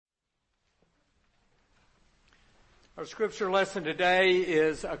Our scripture lesson today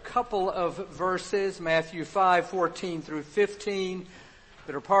is a couple of verses, Matthew 5:14 through 15,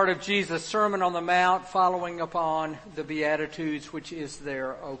 that are part of Jesus' Sermon on the Mount, following upon the Beatitudes, which is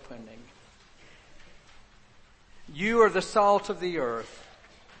their opening. You are the salt of the earth,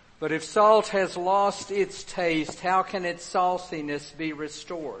 but if salt has lost its taste, how can its saltiness be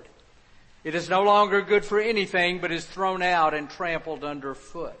restored? It is no longer good for anything, but is thrown out and trampled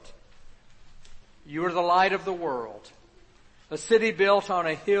underfoot. You are the light of the world. A city built on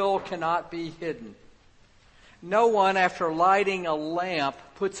a hill cannot be hidden. No one, after lighting a lamp,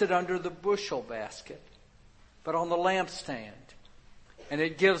 puts it under the bushel basket, but on the lampstand, and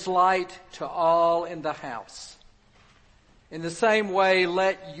it gives light to all in the house. In the same way,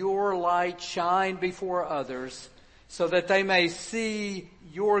 let your light shine before others, so that they may see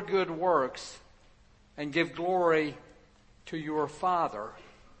your good works and give glory to your Father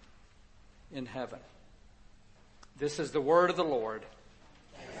in heaven. This is the word of the Lord.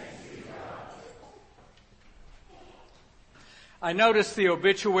 I noticed the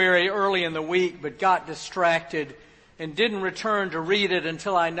obituary early in the week, but got distracted and didn't return to read it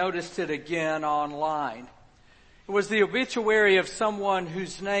until I noticed it again online. It was the obituary of someone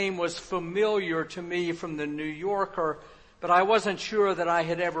whose name was familiar to me from the New Yorker, but I wasn't sure that I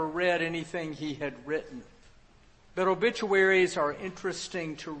had ever read anything he had written. But obituaries are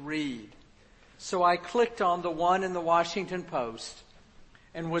interesting to read. So I clicked on the one in the Washington Post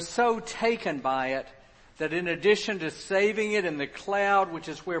and was so taken by it that in addition to saving it in the cloud, which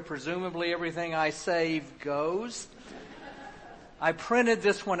is where presumably everything I save goes, I printed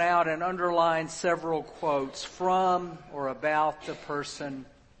this one out and underlined several quotes from or about the person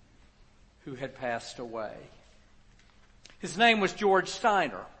who had passed away. His name was George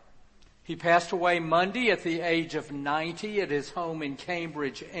Steiner. He passed away Monday at the age of 90 at his home in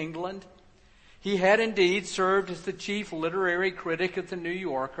Cambridge, England. He had indeed served as the chief literary critic at the New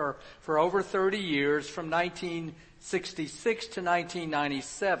Yorker for over 30 years, from 1966 to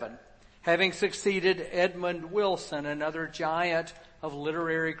 1997, having succeeded Edmund Wilson, another giant of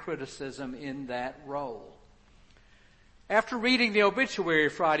literary criticism, in that role. After reading the obituary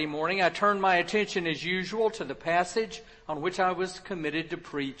Friday morning, I turned my attention as usual to the passage on which I was committed to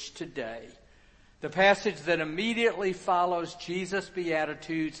preach today. The passage that immediately follows Jesus'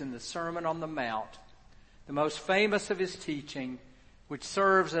 Beatitudes in the Sermon on the Mount, the most famous of his teaching, which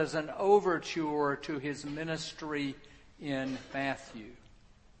serves as an overture to his ministry in Matthew.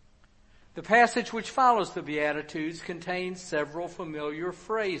 The passage which follows the Beatitudes contains several familiar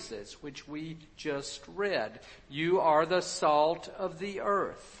phrases, which we just read. You are the salt of the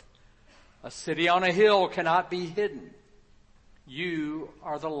earth. A city on a hill cannot be hidden. You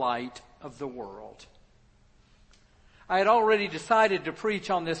are the light of the world. I had already decided to preach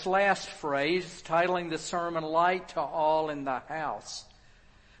on this last phrase, titling the sermon, Light to All in the House.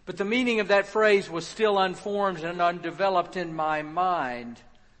 But the meaning of that phrase was still unformed and undeveloped in my mind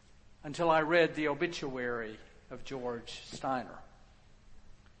until I read the obituary of George Steiner.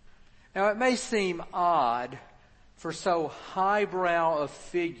 Now, it may seem odd for so highbrow a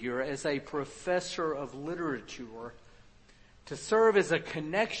figure as a professor of literature to serve as a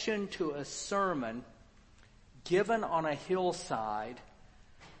connection to a sermon given on a hillside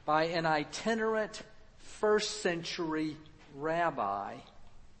by an itinerant first century rabbi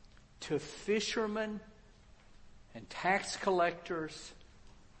to fishermen and tax collectors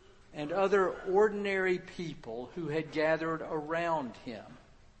and other ordinary people who had gathered around him.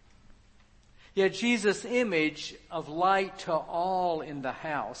 Yet Jesus' image of light to all in the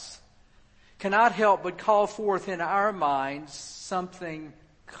house cannot help but call forth in our minds something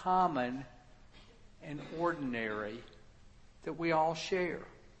common and ordinary that we all share.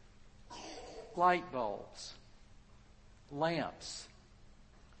 Light bulbs, lamps,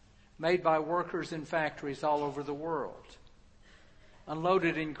 made by workers in factories all over the world,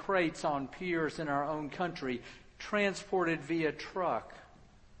 unloaded in crates on piers in our own country, transported via truck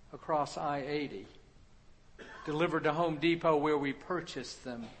across I-80, delivered to Home Depot where we purchased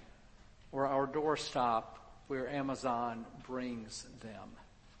them, or our doorstop where Amazon brings them.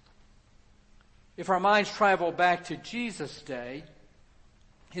 If our minds travel back to Jesus' day,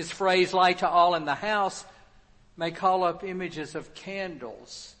 his phrase, light to all in the house, may call up images of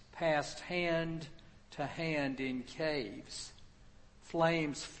candles passed hand to hand in caves,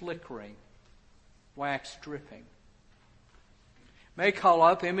 flames flickering, wax dripping. May call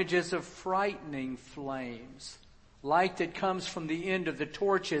up images of frightening flames, light that comes from the end of the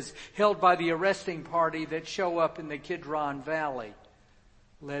torches held by the arresting party that show up in the Kidron Valley,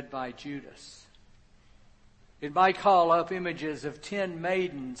 led by Judas. It might call up images of 10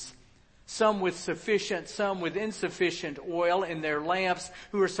 maidens some with sufficient, some with insufficient oil in their lamps,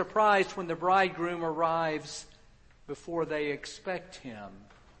 who are surprised when the bridegroom arrives before they expect him,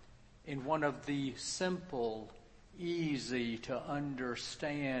 in one of the simple, easy to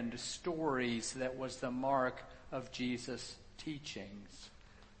understand stories that was the mark of Jesus' teachings,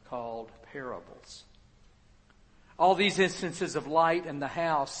 called parables. All these instances of light in the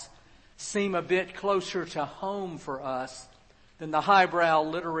house seem a bit closer to home for us than the highbrow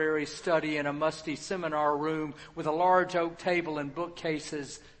literary study in a musty seminar room with a large oak table and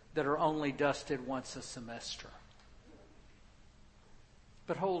bookcases that are only dusted once a semester.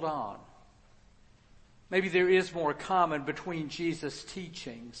 But hold on. Maybe there is more common between Jesus'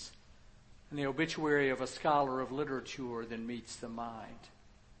 teachings and the obituary of a scholar of literature than meets the mind.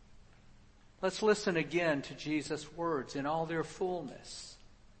 Let's listen again to Jesus' words in all their fullness.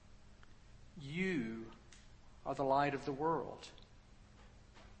 You are the light of the world.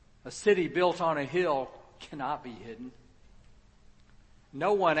 A city built on a hill cannot be hidden.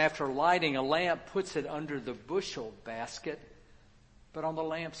 No one, after lighting a lamp, puts it under the bushel basket, but on the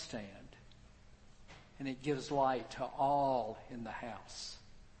lampstand, and it gives light to all in the house.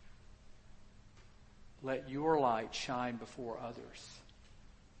 Let your light shine before others,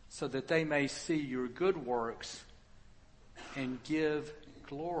 so that they may see your good works and give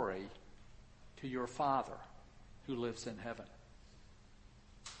glory to your Father who lives in heaven.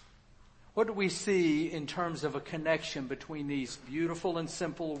 What do we see in terms of a connection between these beautiful and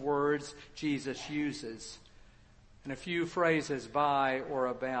simple words Jesus uses and a few phrases by or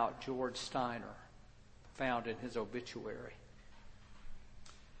about George Steiner found in his obituary?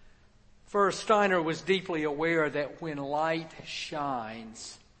 First, Steiner was deeply aware that when light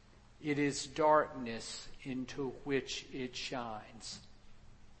shines, it is darkness into which it shines.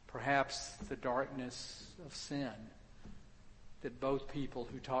 Perhaps the darkness of sin that both people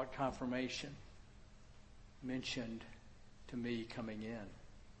who taught confirmation mentioned to me coming in,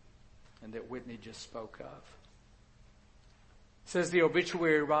 and that Whitney just spoke of. Says the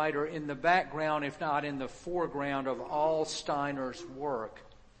obituary writer, in the background, if not in the foreground of all Steiner's work,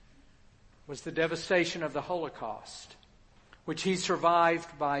 was the devastation of the Holocaust, which he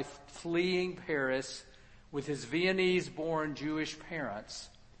survived by fleeing Paris with his Viennese-born Jewish parents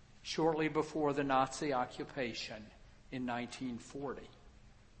shortly before the Nazi occupation in 1940.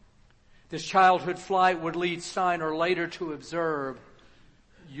 This childhood flight would lead Steiner later to observe,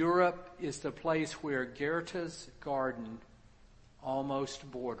 Europe is the place where Goethe's garden almost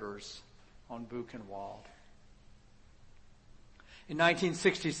borders on Buchenwald. In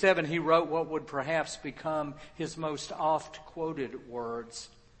 1967, he wrote what would perhaps become his most oft-quoted words.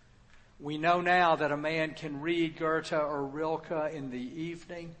 We know now that a man can read Goethe or Rilke in the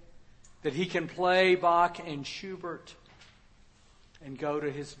evening, that he can play Bach and Schubert and go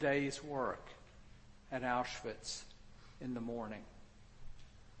to his day's work at Auschwitz in the morning.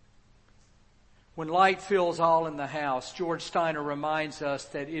 When light fills all in the house, George Steiner reminds us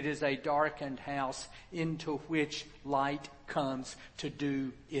that it is a darkened house into which light comes to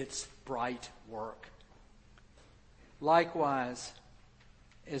do its bright work. Likewise,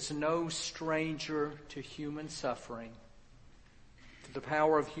 as no stranger to human suffering, to the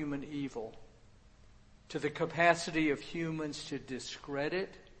power of human evil, to the capacity of humans to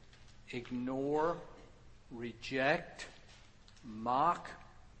discredit, ignore, reject, mock,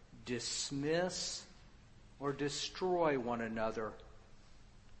 dismiss, or destroy one another,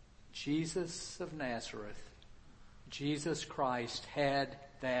 Jesus of Nazareth, Jesus Christ, had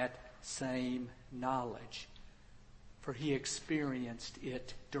that same knowledge, for he experienced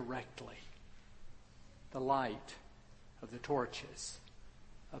it directly. The light of the torches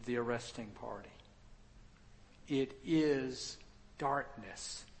of the arresting party. It is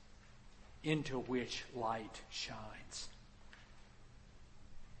darkness into which light shines.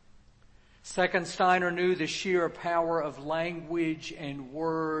 Second, Steiner knew the sheer power of language and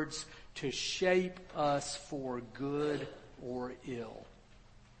words to shape us for good or ill.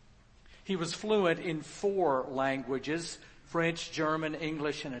 He was fluent in 4 languages, French, German,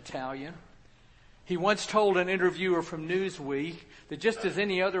 English, and Italian. He once told an interviewer from Newsweek that just as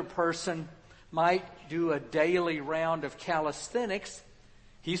any other person might do a daily round of calisthenics,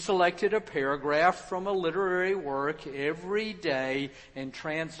 he selected a paragraph from a literary work every day and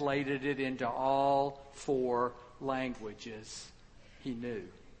translated it into all 4 languages he knew.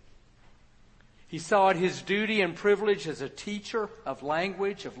 He saw it his duty and privilege as a teacher of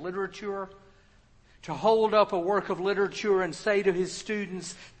language, of literature, to hold up a work of literature and say to his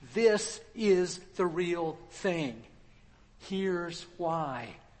students, this is the real thing. Here's why.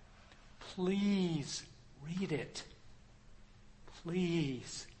 Please read it.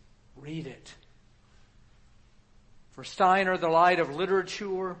 Please read read it. For Steiner, the light of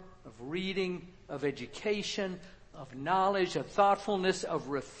literature, of reading, of education, of knowledge, of thoughtfulness, of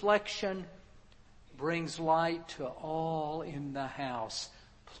reflection brings light to all in the house.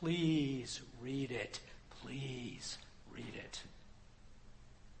 Please read it. Please read it.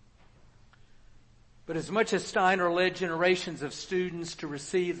 But as much as Steiner led generations of students to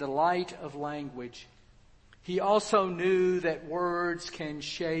receive the light of language, he also knew that words can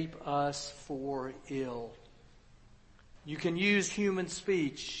shape us for ill. You can use human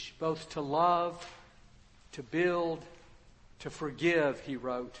speech both to love, to build, to forgive, he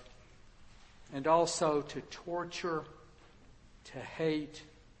wrote, and also to torture, to hate,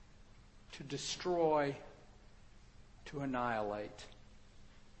 to destroy, to annihilate.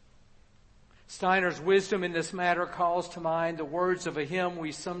 Steiner's wisdom in this matter calls to mind the words of a hymn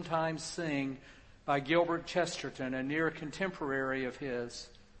we sometimes sing by Gilbert Chesterton, a near contemporary of his.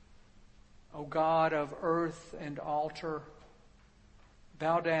 O God of earth and altar,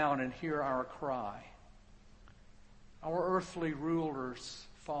 bow down and hear our cry. Our earthly rulers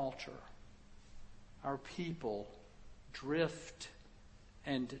falter. Our people drift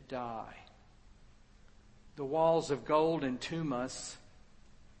and die. The walls of gold entomb us.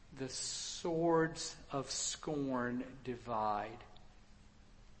 The swords of scorn divide.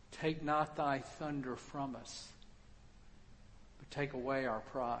 Take not thy thunder from us, but take away our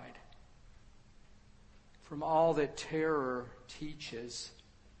pride. From all that terror teaches,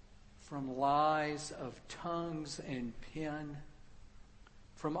 from lies of tongues and pen,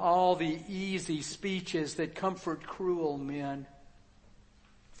 from all the easy speeches that comfort cruel men,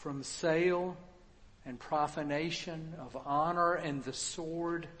 from sale and profanation of honor and the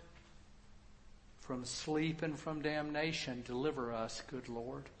sword, from sleep and from damnation, deliver us, good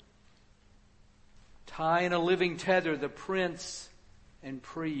Lord. Tie in a living tether the prince and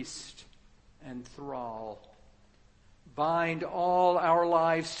priest and thrall. Bind all our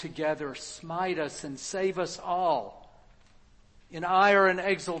lives together, smite us and save us all. In ire and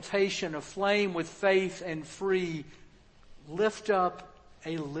exultation, aflame with faith and free, lift up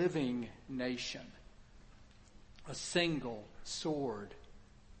a living nation, a single sword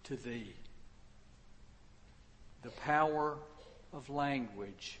to thee. The power of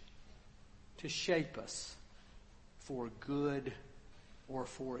language to shape us for good or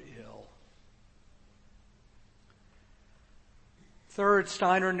for ill. Third,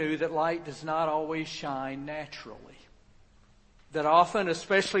 Steiner knew that light does not always shine naturally. That often,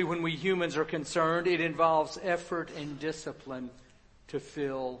 especially when we humans are concerned, it involves effort and discipline to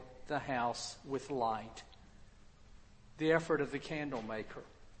fill the house with light. The effort of the candle maker.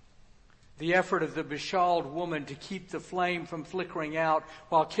 The effort of the beshawled woman to keep the flame from flickering out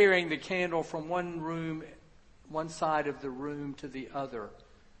while carrying the candle from one side of the room to the other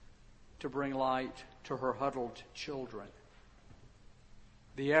to bring light to her huddled children.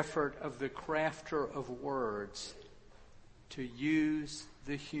 The effort of the crafter of words to use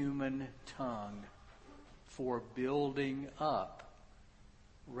the human tongue for building up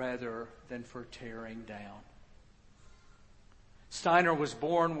rather than for tearing down. Steiner was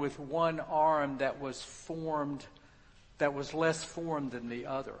born with one arm that was less formed than the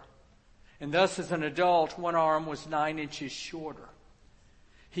other. And thus, as an adult, one arm was 9 inches shorter.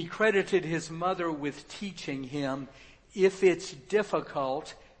 He credited his mother with teaching him, if it's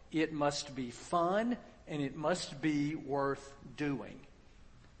difficult, it must be fun and it must be worth doing.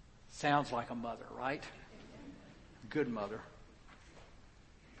 Sounds like a mother, right? Good mother.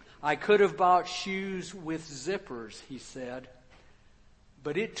 I could have bought shoes with zippers, he said,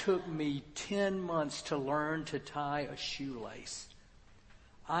 but it took me 10 months to learn to tie a shoelace.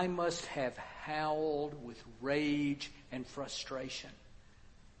 I must have howled with rage and frustration.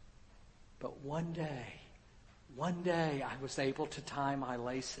 But one day I was able to tie my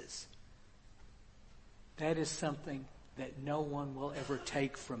laces. That is something that no one will ever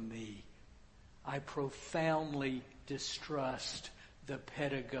take from me. I profoundly distrust the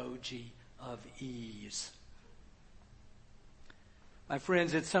pedagogy of ease. My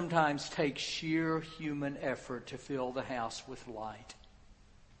friends, it sometimes takes sheer human effort to fill the house with light.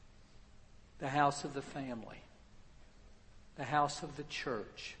 The house of the family. The house of the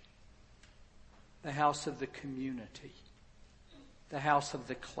church. The house of the community. The house of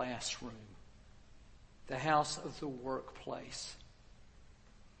the classroom. The house of the workplace.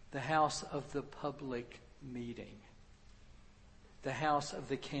 The house of the public meeting. The house of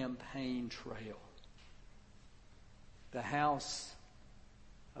the campaign trail. The house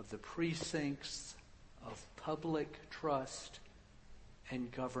of the precincts of public trust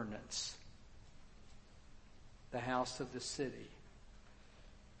and governance. The house of the city.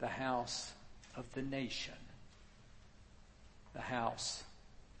 the house of the nation, the house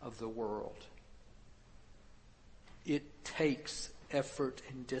of the world. It takes effort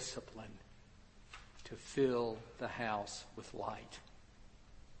and discipline to fill the house with light.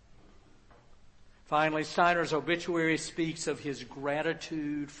 Finally, Steiner's obituary speaks of his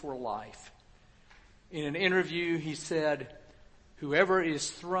gratitude for life. In an interview, he said, "Whoever is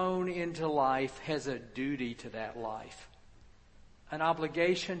thrown into life has a duty to that life, an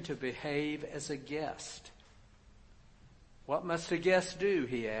obligation to behave as a guest." What must a guest do,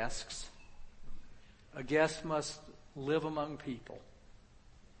 he asks. A guest must live among people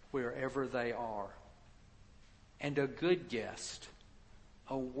wherever they are. And a good guest,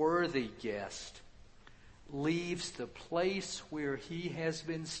 a worthy guest, leaves the place where he has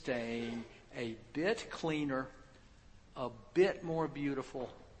been staying a bit cleaner, a bit more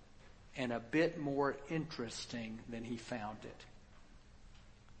beautiful, and a bit more interesting than he found it.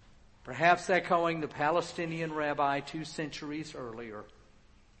 Perhaps echoing the Palestinian rabbi 2 centuries earlier,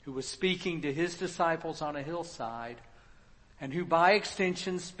 who was speaking to his disciples on a hillside, and who by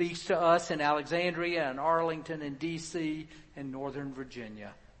extension speaks to us in Alexandria and Arlington and D.C. and Northern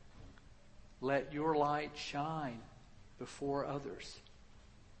Virginia. Let your light shine before others,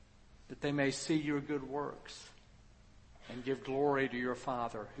 that they may see your good works and give glory to your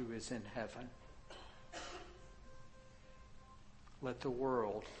Father who is in heaven. Let the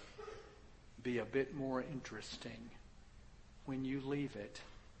world be a bit more interesting when you leave it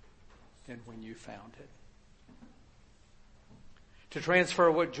than when you found it. To transfer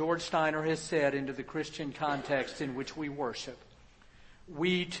what George Steiner has said into the Christian context in which we worship,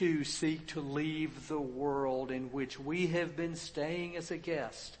 we too seek to leave the world in which we have been staying as a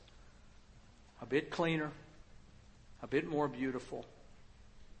guest a bit cleaner, a bit more beautiful,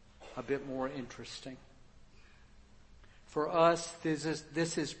 a bit more interesting. For us,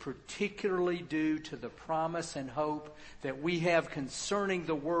 this is particularly due to the promise and hope that we have concerning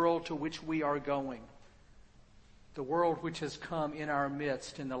the world to which we are going. The world which has come in our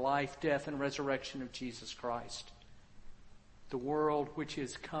midst in the life, death, and resurrection of Jesus Christ. The world which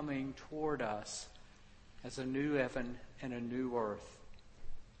is coming toward us as a new heaven and a new earth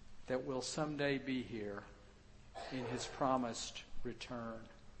that will someday be here in his promised return.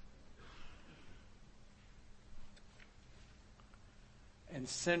 And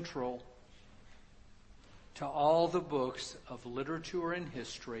central to all the books of literature and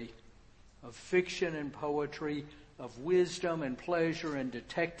history, of fiction and poetry, of wisdom and pleasure and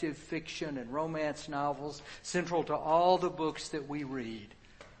detective fiction and romance novels, central to all the books that we read,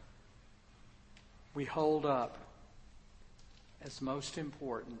 we hold up as most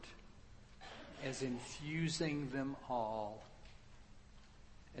important, as infusing them all,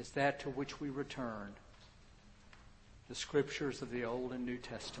 as that to which we return, the scriptures of the Old and New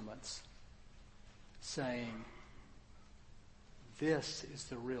Testaments, saying, this is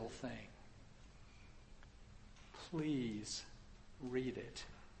the real thing. Please read it.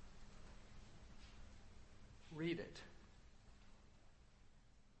 Read it.